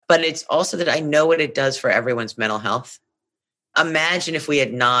but it's also that I know what it does for everyone's mental health. Imagine if we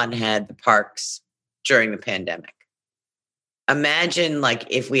had not had the parks during the pandemic. Imagine like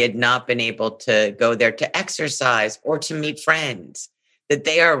if we had not been able to go there to exercise or to meet friends, that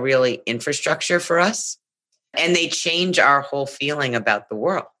they are really infrastructure for us. And they change our whole feeling about the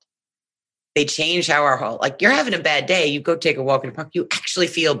world. They change how like you're having a bad day, you go take a walk in the park, you actually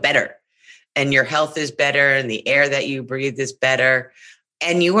feel better. And your health is better and the air that you breathe is better.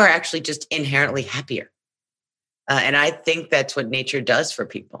 And you are actually just inherently happier. And I think that's what nature does for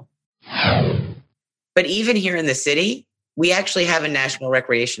people. But even here in the city, we actually have a national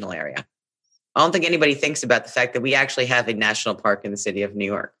recreational area. I don't think anybody thinks about the fact that we actually have a national park in the city of New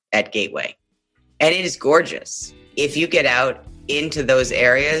York at Gateway. And it is gorgeous. If you get out into those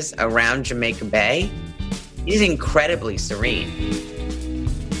areas around Jamaica Bay, it is incredibly serene.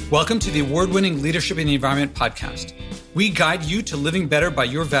 Welcome to the award-winning Leadership in the Environment podcast. We guide you to living better by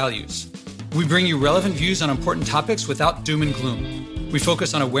your values. We bring you relevant views on important topics without doom and gloom. We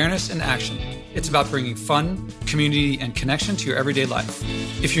focus on awareness and action. It's about bringing fun, community, and connection to your everyday life.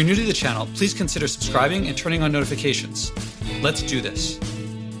 If you're new to the channel, please consider subscribing and turning on notifications. Let's do this.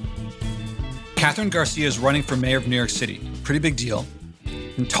 Kathryn Garcia is running for mayor of New York City. Pretty big deal.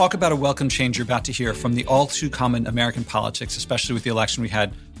 And talk about a welcome change you're about to hear from the all too common American politics, especially with the election we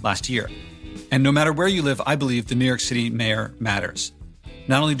had last year. And no matter where you live, I believe the New York City mayor matters.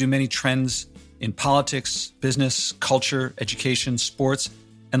 Not only do many trends in politics, business, culture, education, sports,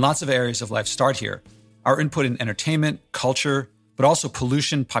 and lots of areas of life start here, our input in entertainment, culture, but also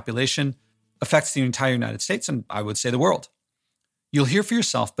pollution, population, affects the entire United States and I would say the world. You'll hear for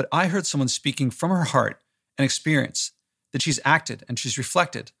yourself, but I heard someone speaking from her heart and experience that she's acted and she's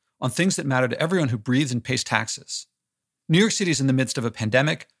reflected on things that matter to everyone who breathes and pays taxes. New York City is in the midst of a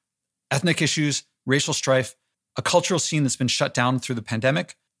pandemic, ethnic issues, racial strife, a cultural scene that's been shut down through the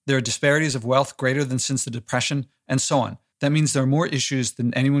pandemic. There are disparities of wealth greater than since the Depression, and so on. That means there are more issues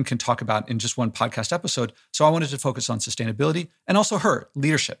than anyone can talk about in just one podcast episode. So I wanted to focus on sustainability and also her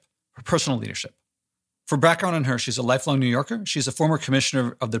leadership, her personal leadership. For background on her, she's a lifelong New Yorker. She's a former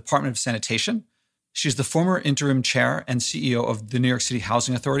commissioner of the Department of Sanitation. She's the former interim chair and CEO of the New York City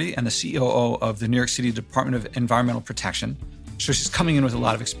Housing Authority and the COO of the New York City Department of Environmental Protection. So she's coming in with a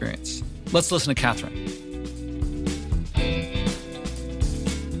lot of experience. Let's listen to Kathryn.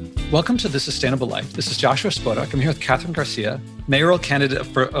 Welcome to The Sustainable Life. This is Joshua Spodek. I'm here with Kathryn Garcia, mayoral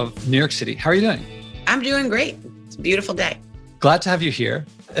candidate of New York City. How are you doing? I'm doing great. It's a beautiful day. Glad to have you here.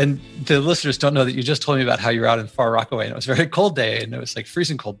 And the listeners don't know that you just told me about how you were out in Far Rockaway and it was a very cold day and it was like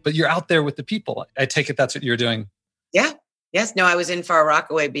freezing cold, but you're out there with the people. I take it that's what you're doing. Yeah. Yes. No, I was in Far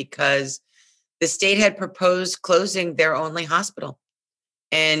Rockaway because the state had proposed closing their only hospital.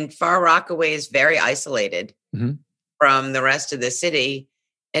 And Far Rockaway is very isolated from the rest of the city.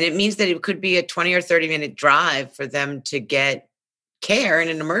 And it means that it could be a 20 or 30 minute drive for them to get care in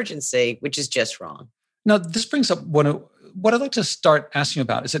an emergency, which is just wrong. Now, this brings up what I'd like to start asking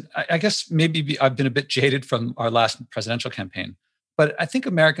about is that I guess maybe I've been a bit jaded from our last presidential campaign, but I think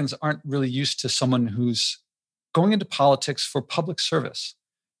Americans aren't really used to someone who's going into politics for public service.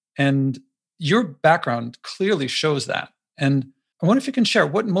 And your background clearly shows that. And I wonder if you can share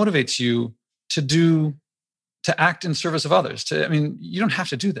what motivates you to act in service of others. You don't have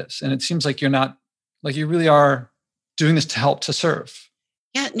to do this. And it seems like you're not, like you really are doing this to help, to serve.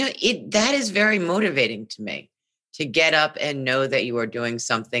 Yeah, no, that is very motivating to me, to get up and know that you are doing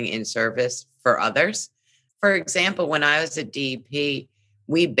something in service for others. For example, when I was at DEP,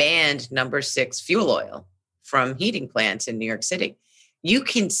 we banned number 6 fuel oil from heating plants in New York City. You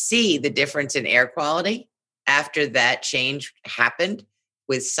can see the difference in air quality after that change happened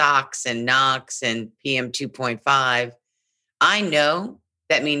with SOx and NOx and PM 2.5. I know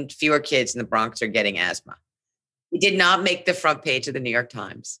that means fewer kids in the Bronx are getting asthma. It did not make the front page of the New York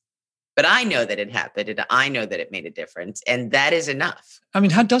Times. But I know that it happened and I know that it made a difference. And that is enough. I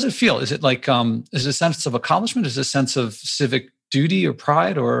mean, how does it feel? Is it like, is it a sense of accomplishment? Is it a sense of civic duty or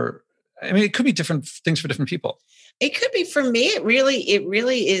pride? Or, I mean, it could be different things for different people. It could be. For me, it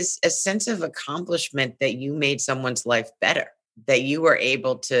really is a sense of accomplishment that you made someone's life better, that you were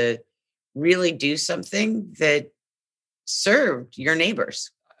able to really do something that served your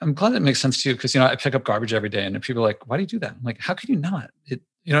neighbors. I'm glad that makes sense to you because, I pick up garbage every day and people are like, why do you do that? I'm like, how can you not? It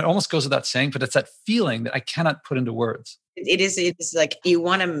almost goes without saying, but it's that feeling that I cannot put into words. It's like you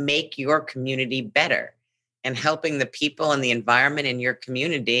want to make your community better, and helping the people and the environment in your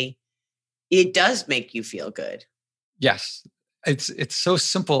community, it does make you feel good. Yes. It's so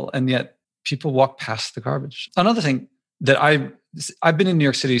simple. And yet people walk past the garbage. Another thing that I've been in New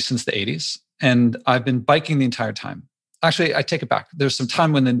York City since the 80s and I've been biking the entire time. Actually, I take it back. There's some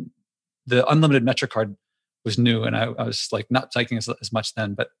time when the unlimited MetroCard was new, and I was like not biking as much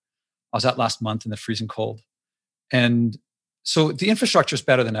then, but I was out last month in the freezing cold. And so the infrastructure is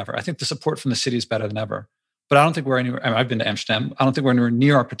better than ever. I think the support from the city is better than ever. But I don't think we're anywhere. I mean, I've been to Amsterdam. I don't think we're anywhere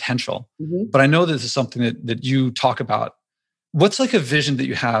near our potential. But I know this is something that you talk about. What's like a vision that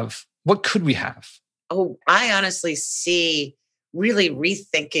you have? What could we have? Oh, I honestly see really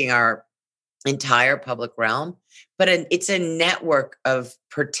rethinking our entire public realm, but it's a network of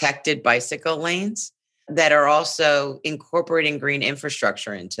protected bicycle lanes that are also incorporating green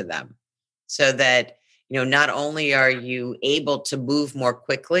infrastructure into them so that, not only are you able to move more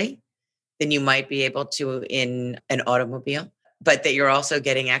quickly than you might be able to in an automobile, but that you're also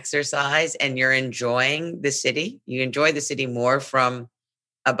getting exercise and you're enjoying the city. You enjoy the city more from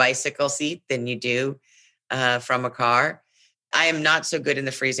a bicycle seat than you do from a car. I am not so good in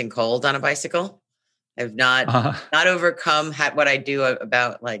the freezing cold on a bicycle. I've not overcome what I do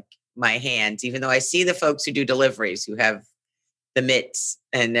about like my hands, even though I see the folks who do deliveries who have the mitts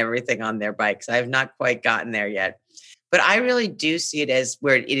and everything on their bikes. I have not quite gotten there yet. But I really do see it as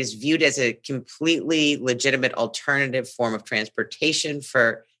where it is viewed as a completely legitimate alternative form of transportation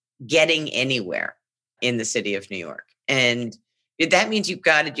for getting anywhere in the city of New York. And that means you've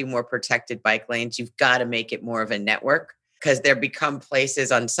got to do more protected bike lanes. You've got to make it more of a network because there become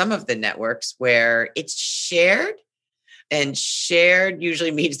places on some of the networks where it's shared, and shared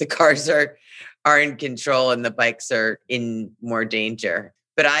usually means the cars are in control and the bikes are in more danger.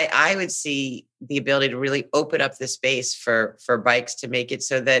 But I would see the ability to really open up the space for bikes to make it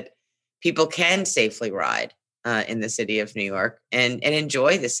so that people can safely ride in the city of New York and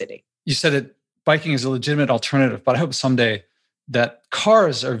enjoy the city. You said that biking is a legitimate alternative, but I hope someday that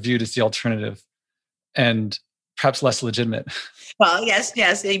cars are viewed as the alternative and perhaps less legitimate. Well, yes.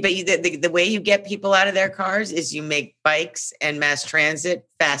 But the way you get people out of their cars is you make bikes and mass transit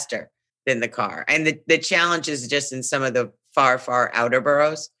faster than the car. And the challenge is just in some of the far, far outer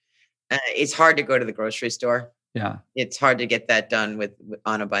boroughs. It's hard to go to the grocery store. Yeah. It's hard to get that done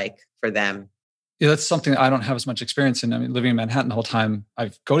on a bike for them. Yeah, that's something I don't have as much experience in. I mean, living in Manhattan the whole time,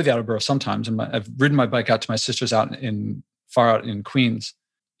 I go to the outer boroughs sometimes, and I've ridden my bike out to my sister's far out in Queens.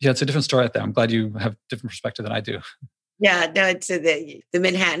 Yeah, it's a different story out there. I'm glad you have a different perspective than I do. Yeah, no, it's the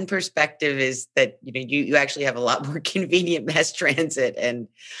Manhattan perspective is that you actually have a lot more convenient mass transit and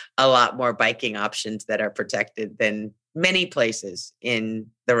a lot more biking options that are protected than many places in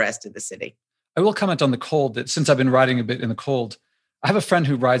the rest of the city. I will comment on the cold that since I've been riding a bit in the cold, I have a friend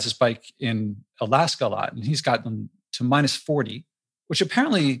who rides his bike in Alaska a lot, and he's gotten to minus 40, which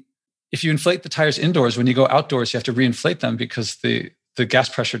apparently, if you inflate the tires indoors, when you go outdoors, you have to reinflate them because the gas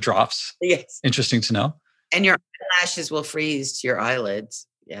pressure drops. Yes. Interesting to know. And your eyelashes will freeze to your eyelids.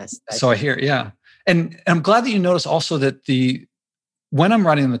 Yes. So I hear, yeah. And I'm glad that you notice also that when I'm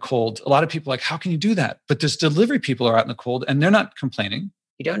riding in the cold, a lot of people are like, how can you do that? But there's delivery people are out in the cold and they're not complaining.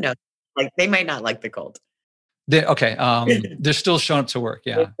 You don't know. Like they might not like the cold. They're still showing up to work.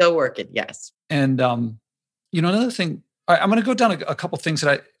 Yeah. They're still working. Yes. And, another thing, I'm going to go down a couple things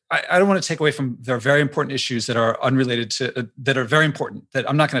that I don't want to take away from. There are very important issues that are unrelated to, that are very important that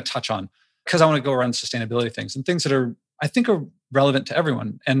I'm not going to touch on because I want to go around sustainability things and things that I think are relevant to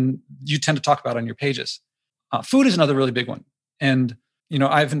everyone. And you tend to talk about on your pages. Food is another really big one. And,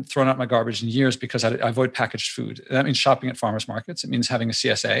 I haven't thrown out my garbage in years because I avoid packaged food. That means shopping at farmers markets. It means having a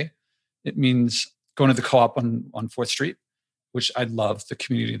CSA. It means going to the co-op on 4th Street, which I love the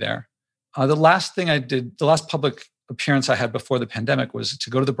community there. The last thing I did, the last public appearance I had before the pandemic was to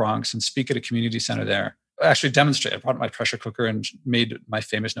go to the Bronx and speak at a community center there. I actually demonstrated. I brought my pressure cooker and made my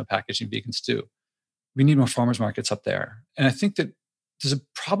famous no packaging vegan stew. We need more farmers markets up there. And I think that there's a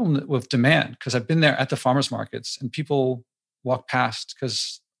problem with demand because I've been there at the farmers markets and people walk past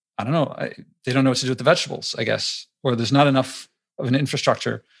because, I don't know, they don't know what to do with the vegetables, I guess, or there's not enough of an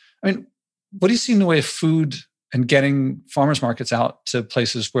infrastructure. I mean, what do you see in the way of food and getting farmers markets out to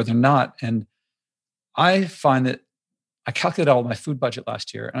places where they're not? And I find that I calculated all my food budget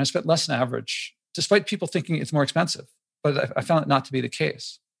last year and I spent less than average, despite people thinking it's more expensive. But I found it not to be the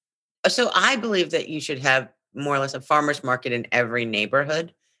case. So I believe that you should have more or less a farmer's market in every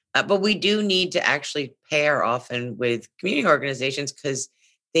neighborhood. But we do need to actually pair often with community organizations because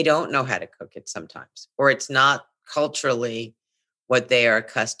they don't know how to cook it sometimes, or it's not culturally what they are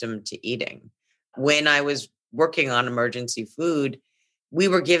accustomed to eating. When I was working on emergency food, we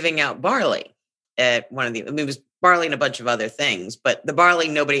were giving out barley at it was barley and a bunch of other things, but the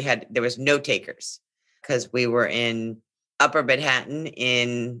barley, there was no takers because we were in Upper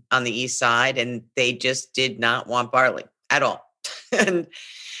Manhattan on the East Side and they just did not want barley at all. And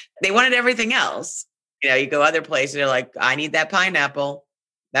they wanted everything else, You go other places, they're like, I need that pineapple.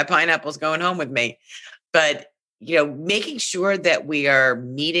 That pineapple's going home with me. But, making sure that we are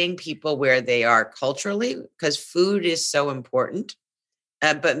meeting people where they are culturally, because food is so important,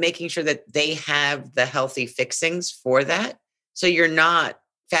 but making sure that they have the healthy fixings for that. So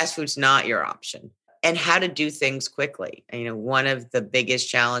fast food's not your option. And how to do things quickly. One of the biggest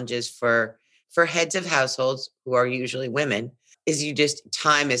challenges for heads of households, who are usually women, is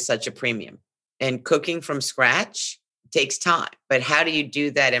time is such a premium. And cooking from scratch takes time. But how do you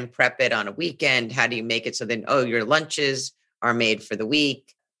do that and prep it on a weekend? How do you make it so then, your lunches are made for the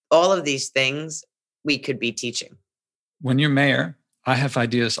week? All of these things we could be teaching. When you're mayor, I have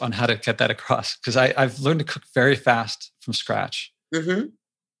ideas on how to get that across, because I've learned to cook very fast from scratch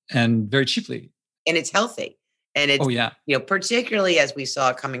and very cheaply. And it's healthy. And it's, particularly as we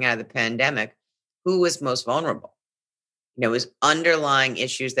saw coming out of the pandemic, who was most vulnerable? It was underlying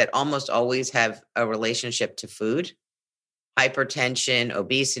issues that almost always have a relationship to food: hypertension,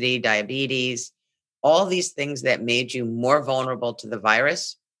 obesity, diabetes. All these things that made you more vulnerable to the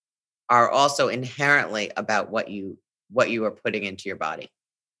virus are also inherently about what you are putting into your body.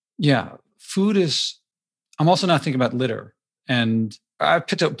 Yeah. Food is, I'm also not thinking about litter. And I've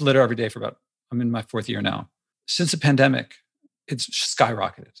picked up litter every day I'm in my 4th year now. Since the pandemic, it's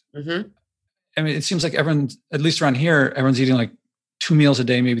skyrocketed. I mean, it seems like everyone, at least around here, everyone's eating like 2 meals a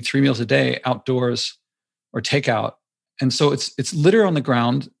day, maybe 3 meals a day outdoors or takeout. And so it's litter on the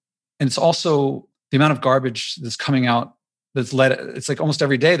ground. And it's also the amount of garbage that's coming out it's like almost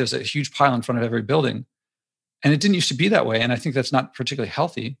every day there's a huge pile in front of every building. And it didn't used to be that way. And I think that's not particularly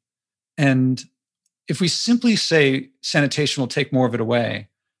healthy. And if we simply say sanitation will take more of it away,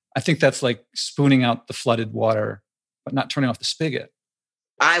 I think that's like spooning out the flooded water, but not turning off the spigot.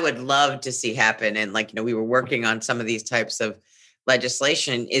 I would love to see happen. And we were working on some of these types of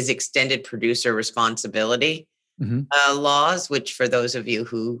legislation, is extended producer responsibility laws, which for those of you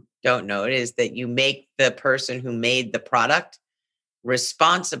who don't know it, is that you make the person who made the product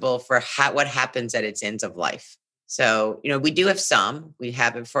responsible for what happens at its ends of life. So, we do have we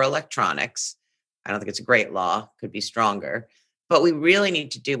have it for electronics. I don't think it's a great law, could be stronger, but we really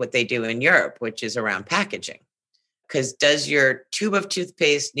need to do what they do in Europe, which is around packaging. Because does your tube of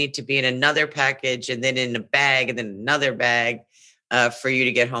toothpaste need to be in another package and then in a bag and then another bag for you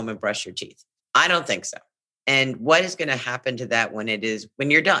to get home and brush your teeth? I don't think so. And what is going to happen to that when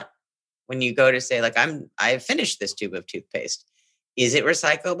you're done? When you go to say, I've finished this tube of toothpaste. Is it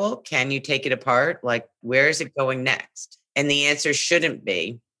recyclable? Can you take it apart? Where is it going next? And the answer shouldn't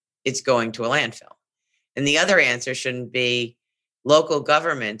be, it's going to a landfill. And the other answer shouldn't be, local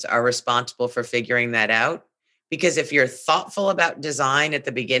governments are responsible for figuring that out. Because if you're thoughtful about design at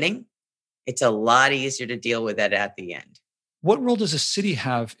the beginning, it's a lot easier to deal with that at the end. What role does a city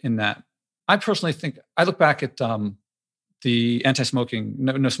have in that? I personally think, I look back at the anti-smoking,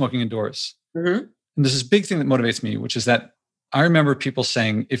 no smoking indoors. And there's this big thing that motivates me, which is that I remember people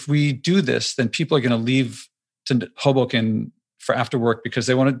saying, if we do this, then people are going to leave to Hoboken for after work because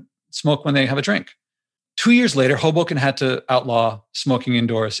they want to smoke when they have a drink. 2 years later, Hoboken had to outlaw smoking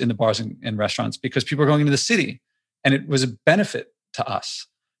indoors in the bars and restaurants because people were going into the city, and it was a benefit to us.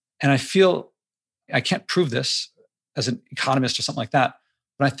 And I feel, I can't prove this as an economist or something like that,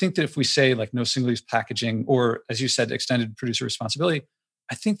 but I think that if we say no single-use packaging, or as you said, extended producer responsibility,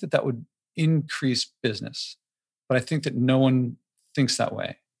 I think that would increase business. But I think that no one thinks that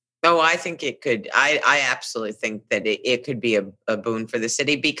way. Oh, I think it could. I absolutely think that it could be a boon for the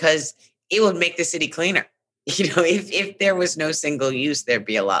city, because it would make the city cleaner. If there was no single use, there'd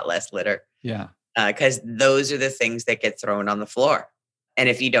be a lot less litter. Yeah. Because those are the things that get thrown on the floor. And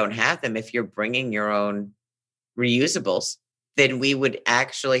if you don't have them, if you're bringing your own reusables, then we would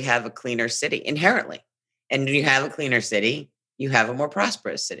actually have a cleaner city inherently. And when you have a cleaner city, you have a more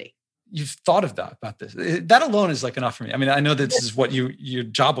prosperous city. You've thought about this. That alone is enough for me. I mean, I know that this is what your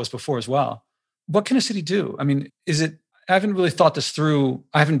job was before as well. What can a city do? I mean, I haven't really thought this through.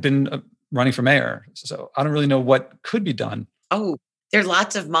 I haven't been running for mayor, so I don't really know what could be done. Oh, there's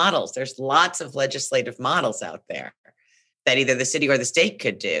lots of models. There's lots of legislative models out there that either the city or the state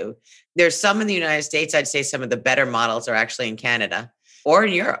could do. There's some in the United States. I'd say some of the better models are actually in Canada or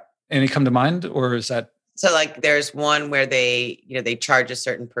in Europe. Any come to mind, or is that? So there's one where they charge a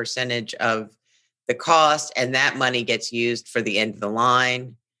certain percentage of the cost, and that money gets used for the end of the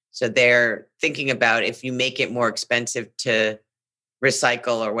line. So they're thinking about, if you make it more expensive to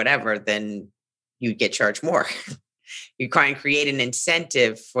recycle or whatever, then you get charged more. You try and create an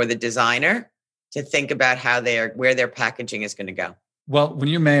incentive for the designer to think about where their packaging is going to go. Well, when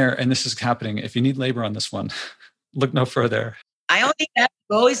you're mayor and this is happening, if you need labor on this one, look no further.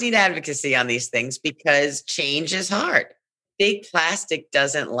 always need advocacy on these things because change is hard. Big plastic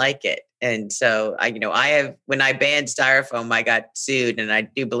doesn't like it. And so when I banned styrofoam, I got sued, and I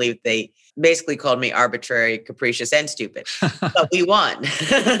do believe they basically called me arbitrary, capricious, and stupid. But we won.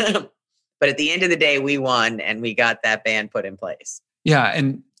 But at the end of the day, we won, and we got that ban put in place. Yeah.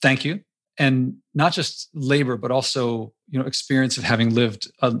 And thank you. And not just labor, but also, experience of having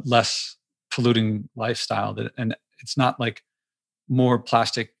lived a less polluting lifestyle. And it's not like more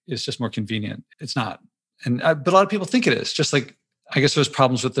plastic is just more convenient. It's not. But a lot of people think it is. Just like, I guess there was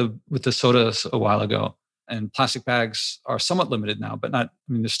problems with the sodas a while ago, and plastic bags are somewhat limited now, but not,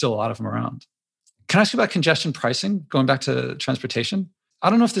 there's still a lot of them around. Can I ask you about congestion pricing, going back to transportation? I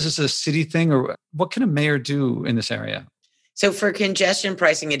don't know if this is a city thing, or what can a mayor do in this area? So for congestion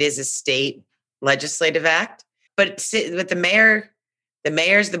pricing, it is a state legislative act, but the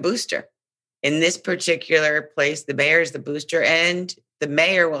mayor's the booster. In this particular place, the mayor is the booster, and the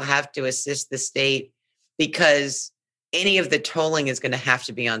mayor will have to assist the state because any of the tolling is going to have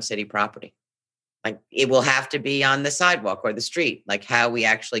to be on city property. Like, it will have to be on the sidewalk or the street, like how we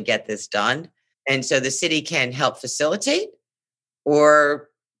actually get this done. And so the city can help facilitate or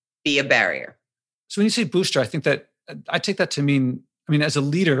be a barrier. So when you say booster, I take that to mean, as a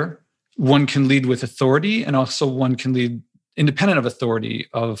leader, one can lead with authority, and also one can lead independent of authority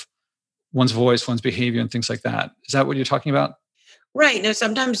of one's voice, one's behavior, and things like that. Is that what you're talking about? Right. No,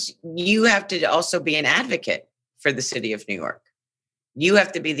 sometimes you have to also be an advocate for the city of New York. You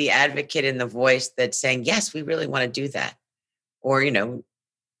have to be the advocate in the voice that's saying, yes, we really want to do that. Or,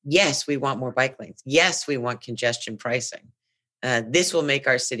 yes, we want more bike lanes. Yes, we want congestion pricing. This will make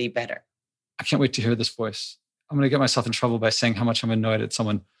our city better. I can't wait to hear this voice. I'm going to get myself in trouble by saying how much I'm annoyed at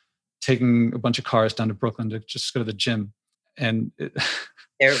someone taking a bunch of cars down to Brooklyn to just go to the gym. And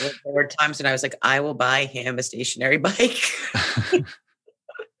there were times when I was like, I will buy him a stationary bike.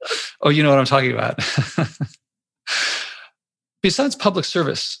 Oh, you know what I'm talking about. Besides public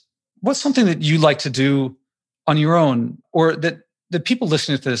service, what's something that you like to do on your own, or that the people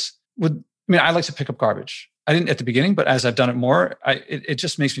listening to this would? I like to pick up garbage. I didn't at the beginning, but as I've done it more, it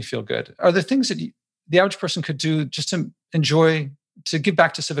just makes me feel good. Are there things that the average person could do just to enjoy, to give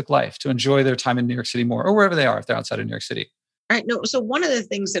back to civic life, to enjoy their time in New York City more, or wherever they are if they're outside of New York City? Right. No. So one of the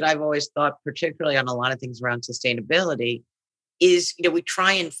things that I've always thought, particularly on a lot of things around sustainability, is, we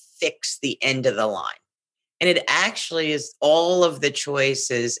try and fix the end of the line. And it actually is all of the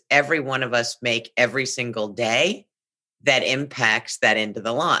choices every one of us make every single day that impacts that end of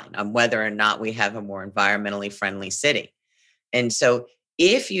the line on whether or not we have a more environmentally friendly city. And so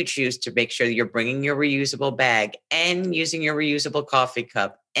if you choose to make sure that you're bringing your reusable bag and using your reusable coffee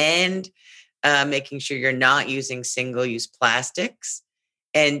cup and making sure you're not using single-use plastics,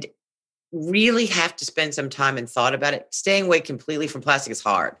 and really have to spend some time and thought about it. Staying away completely from plastic is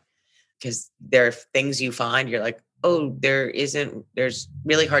hard because there are things you find, you're like, oh, there's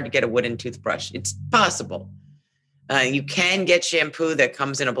really hard to get a wooden toothbrush. It's possible. You can get shampoo that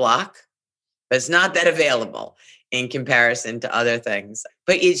comes in a block, but it's not that available in comparison to other things.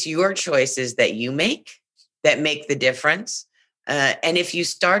 But it's your choices that you make that make the difference. And if you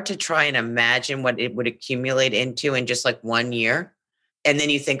start to try and imagine what it would accumulate into in just like 1 year, and then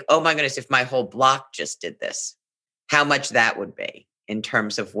you think, oh my goodness, if my whole block just did this, how much that would be in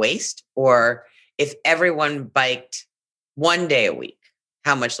terms of waste, or if everyone biked 1 day a week,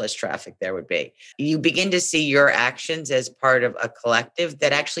 how much less traffic there would be. You begin to see your actions as part of a collective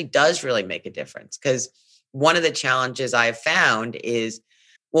that actually does really make a difference. Because one of the challenges I've found is,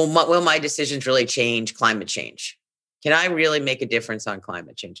 will my decisions really change climate change? Can I really make a difference on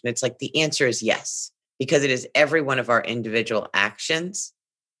climate change? And it's like, the answer is yes, because it is every one of our individual actions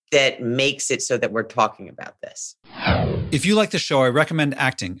that makes it so that we're talking about this. If you like the show, I recommend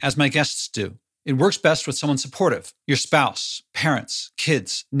acting, as my guests do. It works best with someone supportive, your spouse, parents,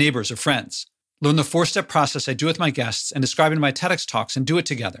 kids, neighbors, or friends. Learn the 4-step process I do with my guests and describe in my TEDx talks, and do it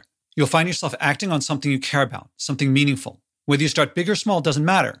together. You'll find yourself acting on something you care about, something meaningful. Whether you start big or small doesn't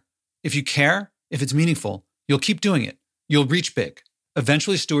matter. If you care, if it's meaningful, you'll keep doing it. You'll reach big.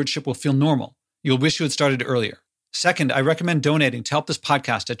 Eventually, stewardship will feel normal. You'll wish you had started earlier. Second, I recommend donating to help this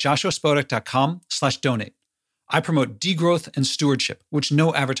podcast at joshuaspodek.com/donate. I promote degrowth and stewardship, which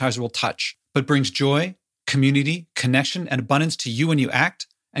no advertiser will touch, but brings joy, community, connection, and abundance to you when you act,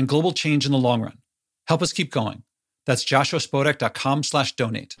 and global change in the long run. Help us keep going. That's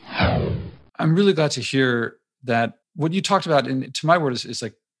joshuaspodek.com/donate. I'm really glad to hear that what you talked about, and to my word, is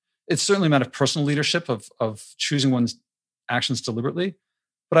like, it's certainly a matter of personal leadership of choosing one's actions deliberately,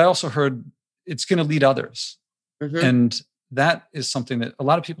 but I also heard it's going to lead others. Mm-hmm. And that is something that a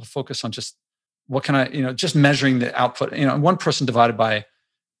lot of people focus on, just What can I, just measuring the output, one person divided by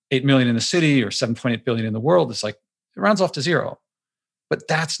 8 million in the city or 7.8 billion in the world, it's like, it rounds off to zero. But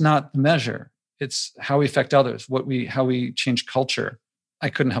that's not the measure. It's how we affect others, how we change culture. I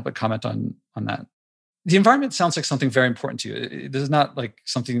couldn't help but comment on that. The environment sounds like something very important to you. This is not like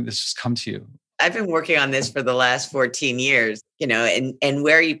something that's just come to you. I've been working on this for the last 14 years, and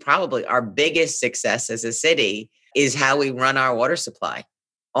where you probably our biggest success as a city is how we run our water supply.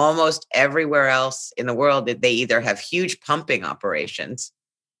 Almost everywhere else in the world, they either have huge pumping operations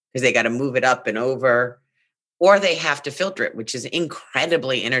because they got to move it up and over, or they have to filter it, which is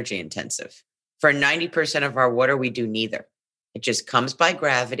incredibly energy intensive. For 90% of our water, we do neither. It just comes by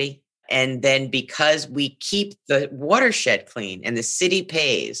gravity. And then because we keep the watershed clean and the city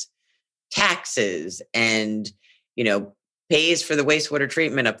pays taxes and, pays for the wastewater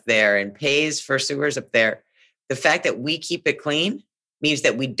treatment up there and pays for sewers up there, the fact that we keep it clean means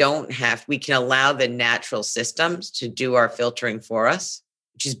that we can allow the natural systems to do our filtering for us,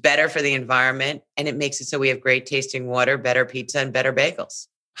 which is better for the environment. And it makes it so we have great tasting water, better pizza, and better bagels.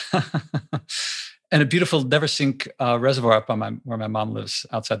 And a beautiful never sink reservoir up on where my mom lives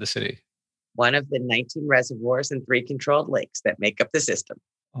outside the city. One of the 19 reservoirs and 3 controlled lakes that make up the system.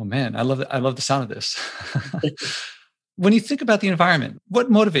 Oh man, I love the sound of this. When you think about the environment,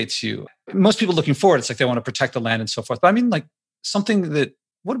 what motivates you? Most people looking forward, it's like they want to protect the land and so forth. But I mean, like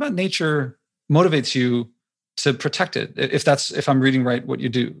what about nature motivates you to protect it? If I'm reading right, what you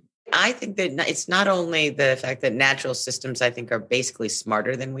do. I think that it's not only the fact that natural systems, I think, are basically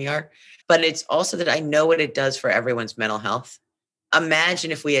smarter than we are, but it's also that I know what it does for everyone's mental health.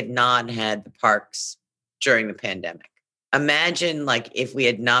 Imagine if we had not had the parks during the pandemic. Imagine if we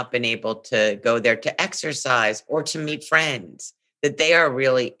had not been able to go there to exercise or to meet friends, that they are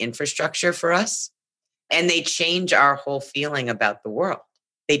really infrastructure for us. And they change our whole feeling about the world.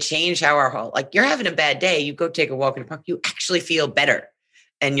 They change how you're having a bad day, you go take a walk in the park, you actually feel better.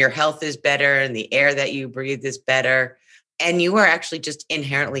 And your health is better and the air that you breathe is better. And you are actually just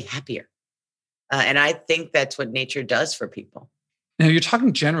inherently happier. And I think that's what nature does for people. Now you're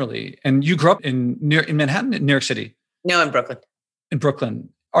talking generally, and you grew up in Manhattan, in New York City? No, in Brooklyn. In Brooklyn.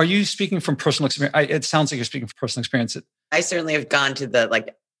 Are you speaking from personal experience? It sounds like you're speaking from personal experience. I certainly have gone to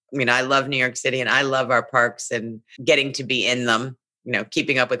I love New York City and I love our parks and getting to be in them,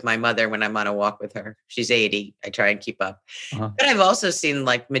 keeping up with my mother when I'm on a walk with her. She's 80. I try and keep up. Uh-huh. But I've also seen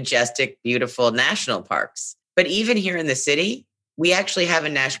majestic, beautiful national parks. But even here in the city, we actually have a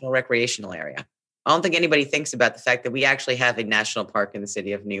national recreational area. I don't think anybody thinks about the fact that we actually have a national park in the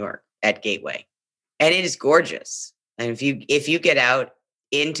city of New York at Gateway. And it is gorgeous. And if you get out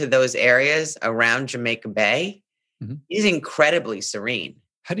into those areas around Jamaica Bay, mm-hmm. It is incredibly serene.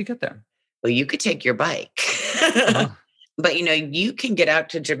 How do you get there? Well, you could take your bike. Uh-huh. But, you can get out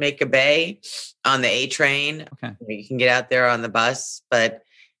to Jamaica Bay on the A train. Okay. You can get out there on the bus. But,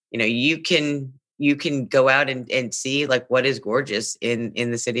 you can go out and see what is gorgeous in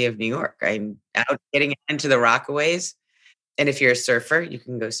the city of New York. I'm out getting into the Rockaways. And if you're a surfer, you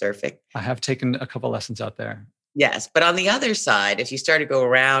can go surfing. I have taken a couple lessons out there. Yes. But on the other side, if you start to go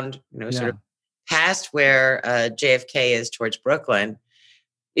around, sort of past where JFK is towards Brooklyn,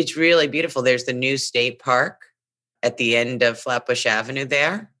 it's really beautiful. There's the new state park at the end of Flatbush Avenue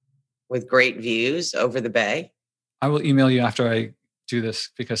there with great views over the bay. I will email you after I do this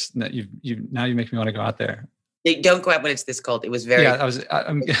because you make me want to go out there. Don't go out when it's this cold. It was very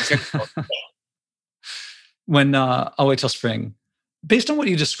I'm when I'll wait till spring. Based on what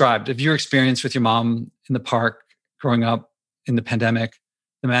you described of your experience with your mom in the park growing up in the pandemic,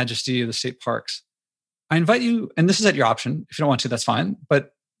 the majesty of the state parks, I invite you, and this is at your option. If you don't want to, that's fine.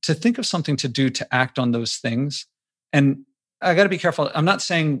 But to think of something to do to act on those things. And I got to be careful. I'm not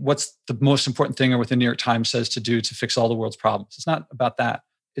saying what's the most important thing or what the New York Times says to do to fix all the world's problems. It's not about that.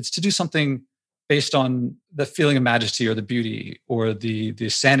 It's to do something based on the feeling of majesty or the beauty or the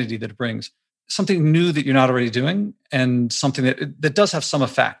sanity that it brings. Something new that you're not already doing and something that does have some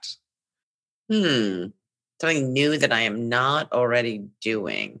effect. Something new that I am not already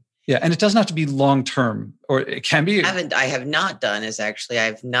doing. Yeah, and it doesn't have to be long-term, or it can be. I have not done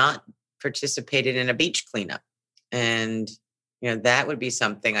I've not participated in a beach cleanup. And, that would be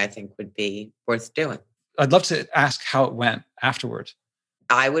something I think would be worth doing. I'd love to ask how it went afterwards.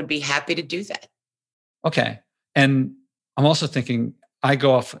 I would be happy to do that. Okay. And I'm also thinking, I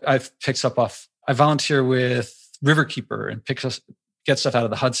volunteer with Riverkeeper and get stuff out of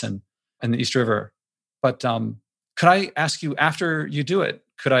the Hudson and the East River. But could I ask you after you do it,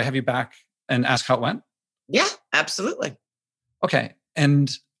 could I have you back and ask how it went? Yeah, absolutely. Okay.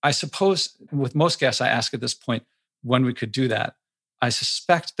 And I suppose with most guests, I ask at this point when we could do that. I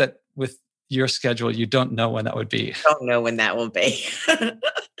suspect that with your schedule, you don't know when that would be. Don't know when that will be.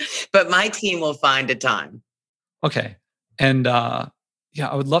 But my team will find a time. Okay. And yeah,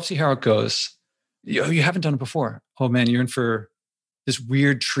 I would love to hear how it goes. You haven't done it before. Oh man, you're in for this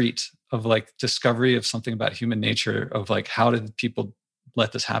weird treat of like discovery of something about human nature, of like, how did people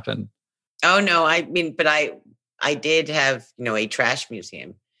let this happen? Oh no, I mean, but I did have, a trash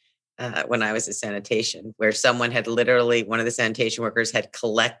museum when I was at sanitation, where someone had literally, one of the sanitation workers had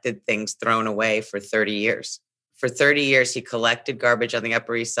collected things thrown away for 30 years. For 30 years, he collected garbage on the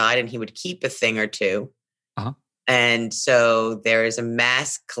Upper East Side, and he would keep a thing or two. Uh-huh. And so there is a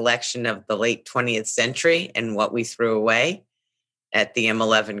mass collection of the late 20th century and what we threw away at the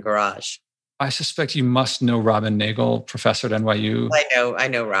M11 garage. I suspect you must know Robin Nagel, professor at NYU. I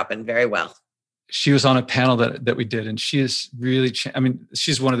know Robin very well. She was on a panel that we did, and she is really,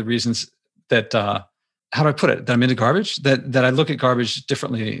 she's one of the reasons that, how do I put it? That I'm into garbage, that I look at garbage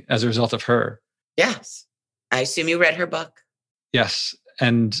differently as a result of her. Yes. I assume you read her book. Yes.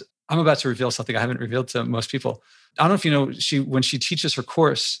 And I'm about to reveal something I haven't revealed to most people. I don't know if you know, when she teaches her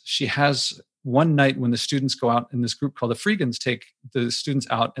course, she has one night when the students go out in this group called the Freegans, take the students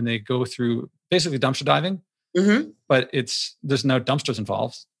out and they go through basically dumpster diving, but there's no dumpsters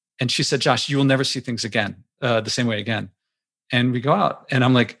involved. And she said, Josh, you will never see things again, the same way again. And we go out and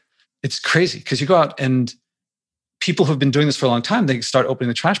I'm like, it's crazy because you go out and people who've been doing this for a long time, they start opening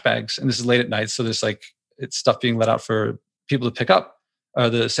the trash bags, and this is late at night. So there's like, it's stuff being let out for people to pick up, or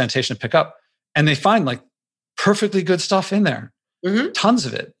the sanitation to pick up. And they find like perfectly good stuff in there, tons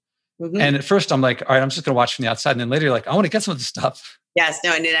of it. And at first I'm like, all right, I'm just going to watch from the outside. And then later you're like, I want to get some of this stuff. Yes.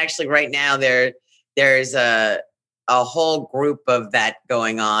 No. And then actually right now there's a whole group of that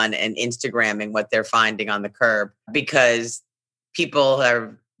going on and Instagramming what they're finding on the curb, because people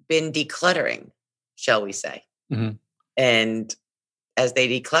have been decluttering, shall we say. And as they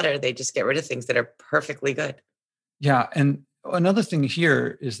declutter, they just get rid of things that are perfectly good. Yeah. And another thing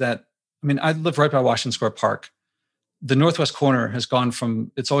here is that, I live right by Washington Square Park. The northwest corner has gone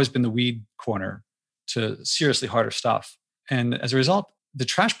from, it's always been the weed corner, to seriously harder stuff. And as a result, the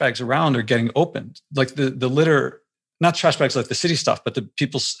trash bags around are getting opened. Like the litter, not trash bags like the city stuff, but the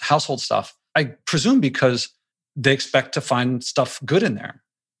people's household stuff. I presume because they expect to find stuff good in there,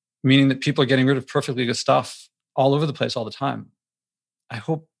 meaning that people are getting rid of perfectly good stuff all over the place all the time. I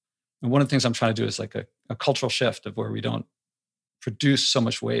hope, and one of the things I'm trying to do is like a cultural shift of where we don't produce so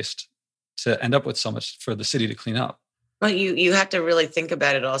much waste to end up with so much for the city to clean up. Well, you have to really think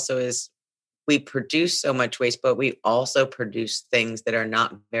about it also as we produce so much waste, but we also produce things that are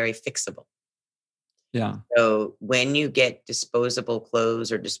not very fixable. Yeah. So when you get disposable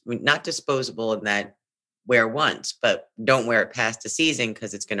clothes, or just not disposable in that wear once, but don't wear it past the season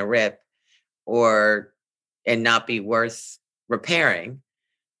because it's going to rip, and not be worth repairing,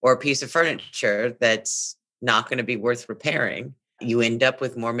 or a piece of furniture that's not going to be worth repairing, you end up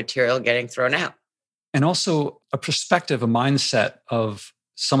with more material getting thrown out. And also a perspective, a mindset of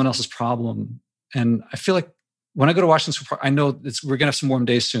someone else's problem. And I feel like when I go to Washington Square Park, I know we're going to have some warm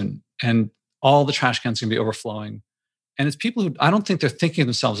days soon, and all the trash cans are going to be overflowing. And it's people who I don't think they're thinking of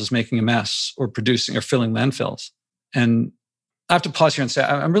themselves as making a mess or producing or filling landfills. And I have to pause here and say,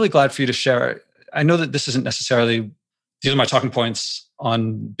 I'm really glad for you to share. I know that this isn't necessarily, these are my talking points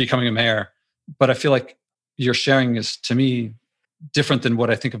on becoming a mayor, but I feel like your sharing is, to me, different than what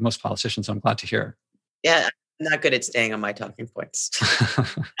I think of most politicians. I'm glad to hear. Yeah, I'm not good at staying on my talking points,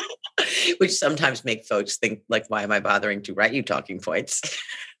 which sometimes make folks think, like, why am I bothering to write you talking points?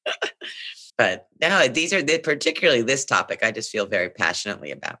 But no, these are particularly this topic I just feel very passionately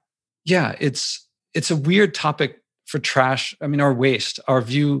about. Yeah, it's a weird topic for trash. Our waste, our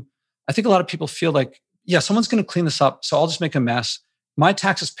view. I think a lot of people feel like, yeah, someone's going to clean this up, so I'll just make a mess. My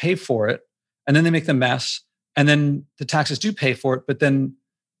taxes pay for it, and then they make the mess, and then the taxes do pay for it, but then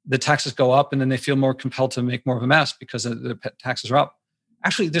the taxes go up, and then they feel more compelled to make more of a mess because the taxes are up.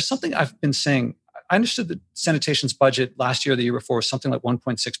 Actually, there's something I've been saying. I understood that sanitation's budget last year, the year before, was something like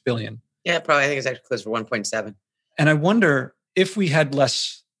 $1.6 billion. Yeah, probably. I think it's actually close to 1.7. And I wonder if we had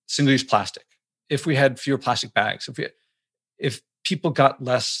less single-use plastic, if we had fewer plastic bags, if people got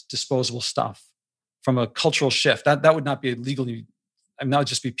less disposable stuff from a cultural shift, that would not be legally, that would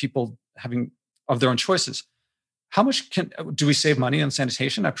just be people having of their own choices. How much do we save money on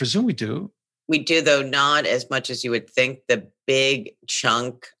sanitation? I presume we do. We do, though not as much as you would think. The big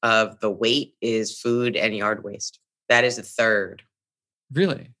chunk of the weight is food and yard waste. That is a third.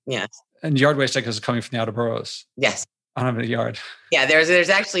 Really? Yes. And yard waste, I guess, is coming from the outer boroughs. Yes. I don't have a yard. Yeah, there's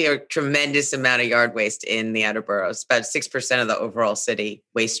actually a tremendous amount of yard waste in the outer boroughs. About 6% of the overall city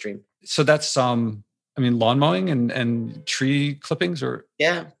waste stream. So that's lawn mowing and tree clippings, or?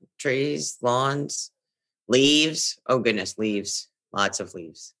 Yeah. trees, lawns, leaves. Oh, goodness, leaves. Lots of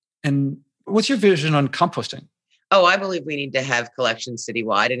leaves. And what's your vision on composting? Oh, I believe we need to have collections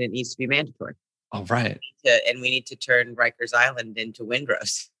citywide, and it needs to be mandatory. Oh, right. And we need to turn Rikers Island into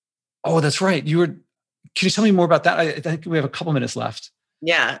windrows. Oh, that's right. Can you tell me more about that? I think we have a couple minutes left.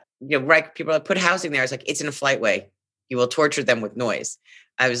 Yeah. People put housing there. It's like, it's in a flightway. You will torture them with noise.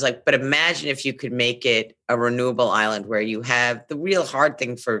 I was like, but imagine if you could make it a renewable island where you have the real hard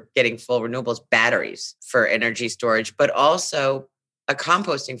thing for getting full renewables, batteries for energy storage, but also a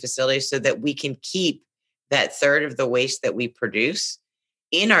composting facility so that we can keep that third of the waste that we produce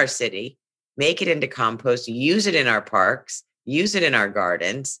in our city, make it into compost, use it in our parks, use it in our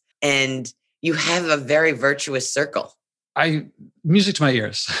gardens, and you have a very virtuous circle. Music to my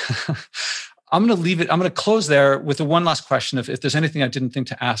ears. I'm going to leave it. I'm going to close there with the one last question. If there's anything I didn't think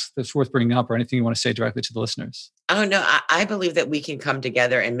to ask that's worth bringing up or anything you want to say directly to the listeners. Oh, no, I believe that we can come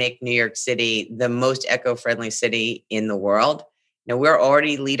together and make New York City the most eco-friendly city in the world. We're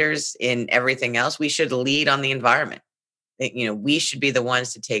already leaders in everything else. We should lead on the environment. We should be the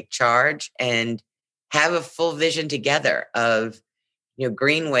ones to take charge and have a full vision together of,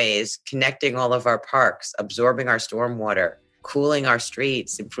 greenways, connecting all of our parks, absorbing our stormwater, cooling our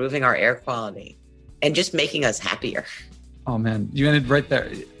streets, improving our air quality, and just making us happier. Oh, man, you ended right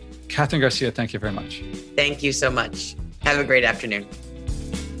there. Kathryn Garcia, thank you very much. Thank you so much. Have a great afternoon.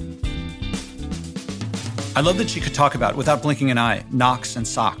 I love that she could talk about, without blinking an eye, NOx and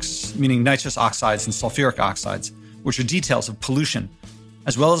SOx, meaning nitrous oxides and sulfuric oxides, which are details of pollution,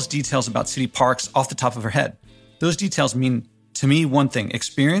 as well as details about city parks off the top of her head. Those details mean, to me, one thing: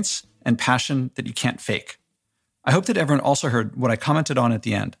 experience and passion that you can't fake. I hope that everyone also heard what I commented on at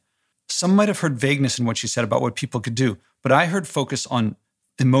the end. Some might have heard vagueness in what she said about what people could do, but I heard focus on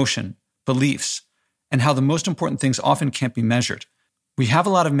emotion, beliefs, and how the most important things often can't be measured. We have a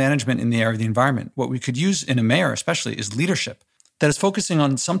lot of management in the area of the environment. What we could use in a mayor especially is leadership that is focusing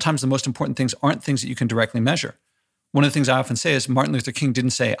on sometimes the most important things aren't things that you can directly measure. One of the things I often say is Martin Luther King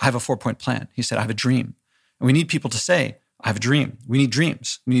didn't say, I have a 4-point plan. He said, I have a dream. And we need people to say, I have a dream. We need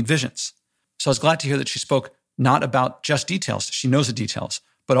dreams. We need visions. So I was glad to hear that she spoke not about just details. She knows the details,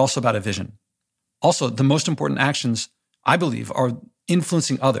 but also about a vision. Also, the most important actions, I believe, are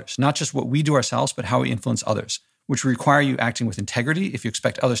influencing others, not just what we do ourselves, but how we influence others, which require you acting with integrity if you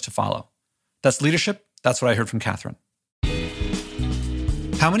expect others to follow. That's leadership. That's what I heard from Kathryn.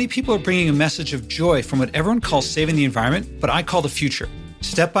 How many people are bringing a message of joy from what everyone calls saving the environment, but I call the future?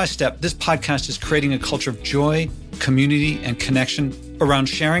 Step by step, this podcast is creating a culture of joy, community, and connection around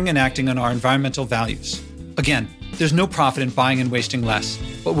sharing and acting on our environmental values. Again, there's no profit in buying and wasting less,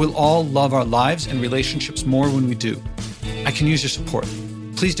 but we'll all love our lives and relationships more when we do. I can use your support.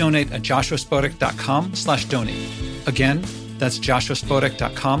 Please donate at joshuaspodek.com/donate. Again, that's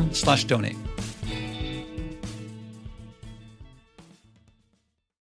joshuaspodek.com/donate.